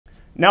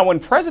Now, when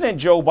President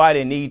Joe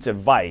Biden needs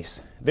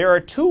advice, there are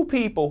two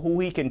people who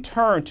he can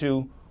turn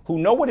to who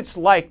know what it's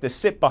like to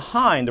sit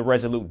behind the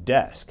Resolute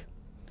desk.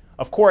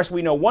 Of course,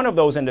 we know one of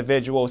those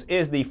individuals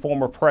is the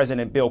former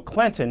President Bill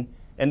Clinton,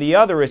 and the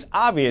other is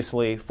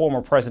obviously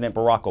former President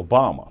Barack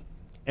Obama.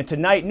 And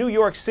tonight, New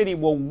York City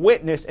will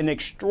witness an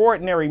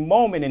extraordinary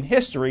moment in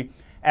history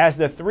as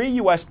the three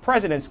U.S.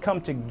 presidents come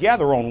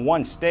together on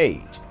one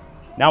stage.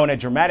 Now, in a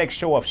dramatic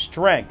show of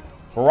strength,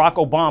 Barack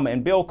Obama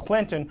and Bill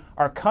Clinton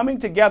are coming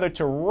together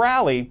to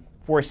rally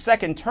for a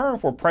second term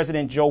for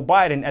President Joe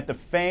Biden at the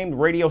famed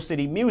Radio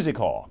City Music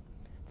Hall.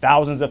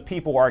 Thousands of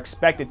people are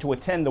expected to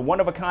attend the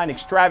one-of-a-kind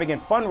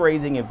extravagant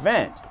fundraising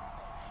event.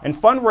 And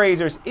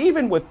fundraisers,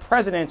 even with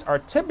presidents, are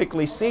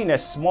typically seen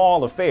as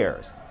small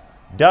affairs.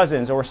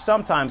 Dozens or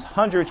sometimes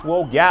hundreds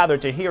will gather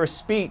to hear a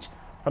speech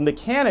from the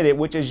candidate,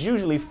 which is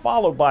usually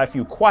followed by a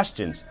few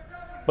questions.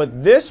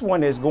 But this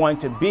one is going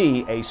to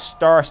be a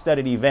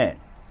star-studded event.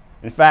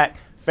 In fact,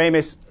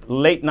 famous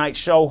late-night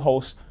show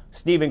host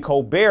Stephen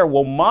Colbert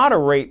will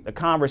moderate the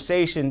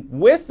conversation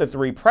with the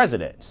three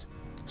presidents.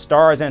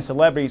 Stars and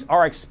celebrities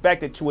are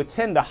expected to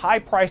attend the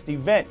high-priced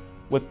event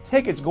with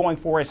tickets going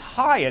for as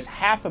high as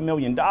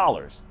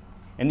 $500,000.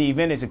 And the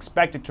event is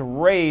expected to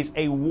raise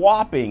a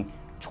whopping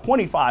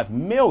 $25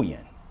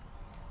 million.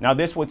 Now,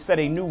 this would set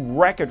a new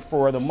record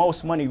for the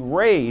most money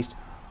raised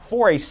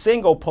for a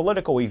single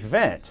political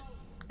event.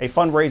 A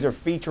fundraiser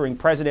featuring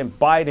President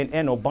Biden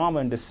and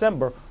Obama in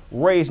December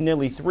raised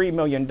nearly $3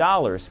 million.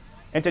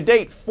 And to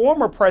date,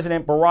 former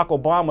President Barack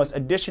Obama's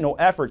additional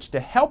efforts to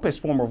help his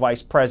former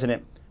vice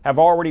president have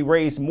already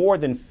raised more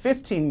than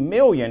 $15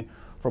 million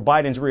for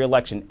Biden's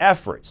re-election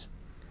efforts.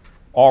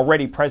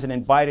 Already,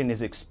 President Biden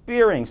is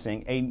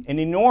experiencing an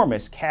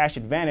enormous cash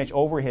advantage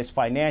over his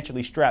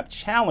financially strapped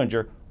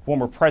challenger,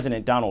 former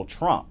President Donald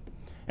Trump.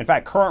 In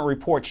fact, current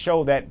reports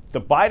show that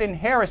the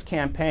Biden-Harris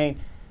campaign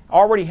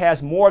already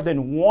has more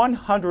than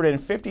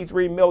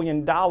 $153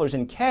 million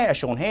in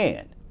cash on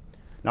hand.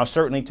 Now,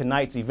 certainly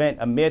tonight's event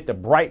amid the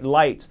bright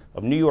lights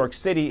of New York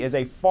City is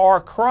a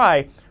far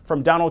cry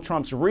from Donald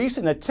Trump's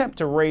recent attempt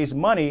to raise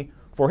money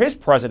for his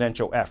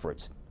presidential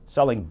efforts,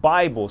 selling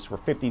Bibles for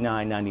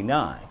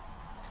 $59.99.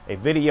 A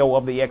video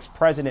of the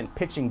ex-president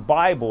pitching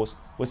Bibles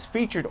was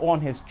featured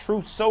on his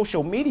Truth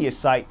social media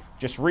site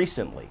just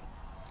recently.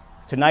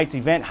 Tonight's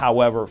event,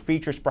 however,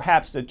 features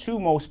perhaps the two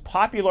most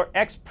popular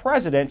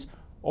ex-presidents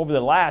over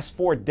the last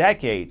 4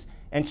 decades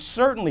and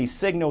certainly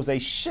signals a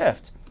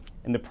shift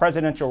in the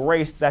presidential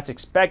race that's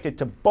expected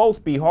to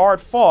both be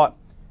hard-fought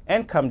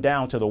and come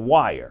down to the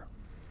wire.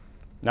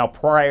 Now,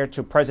 prior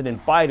to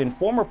President Biden,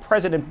 former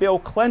President Bill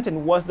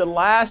Clinton was the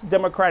last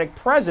Democratic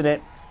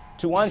president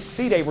to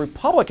unseat a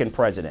Republican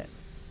president.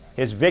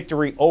 His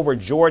victory over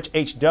George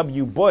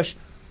H.W. Bush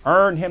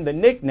earned him the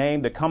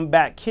nickname the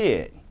Comeback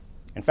Kid.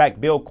 In fact,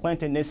 Bill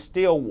Clinton is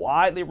still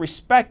widely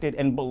respected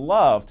and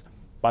beloved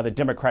by the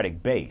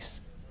Democratic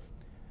base.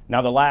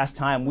 Now, the last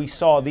time we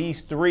saw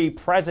these three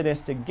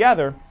presidents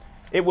together,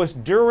 it was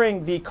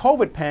during the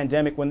COVID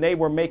pandemic when they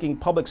were making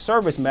public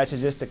service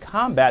messages to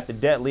combat the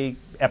deadly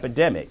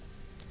epidemic.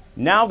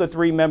 Now the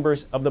three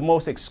members of the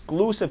most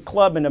exclusive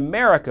club in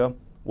America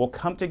will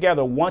come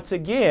together once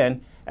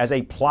again as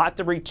a plot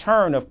the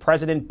return of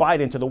President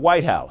Biden to the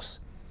White House.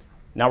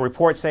 Now,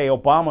 reports say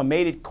Obama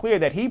made it clear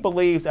that he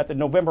believes that the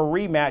November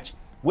rematch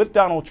with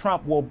Donald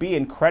Trump will be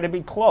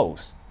incredibly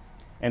close.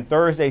 And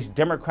Thursday's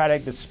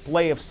Democratic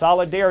display of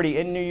solidarity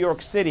in New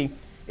York City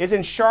is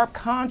in sharp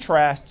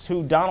contrast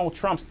to Donald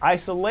Trump's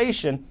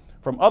isolation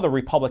from other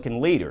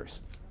Republican leaders.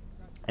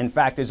 In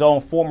fact, his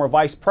own former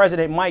Vice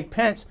President Mike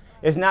Pence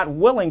is not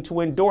willing to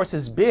endorse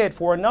his bid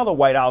for another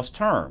White House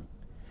term.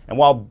 And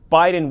while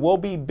Biden will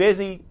be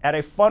busy at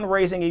a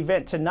fundraising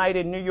event tonight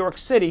in New York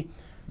City,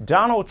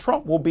 Donald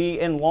Trump will be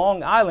in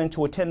Long Island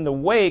to attend the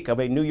wake of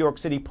a New York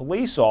City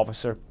police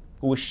officer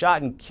who was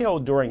shot and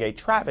killed during a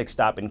traffic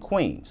stop in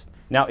Queens.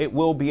 Now, it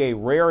will be a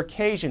rare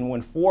occasion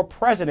when 4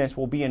 presidents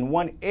will be in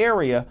one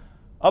area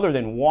other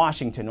than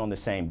Washington on the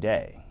same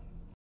day.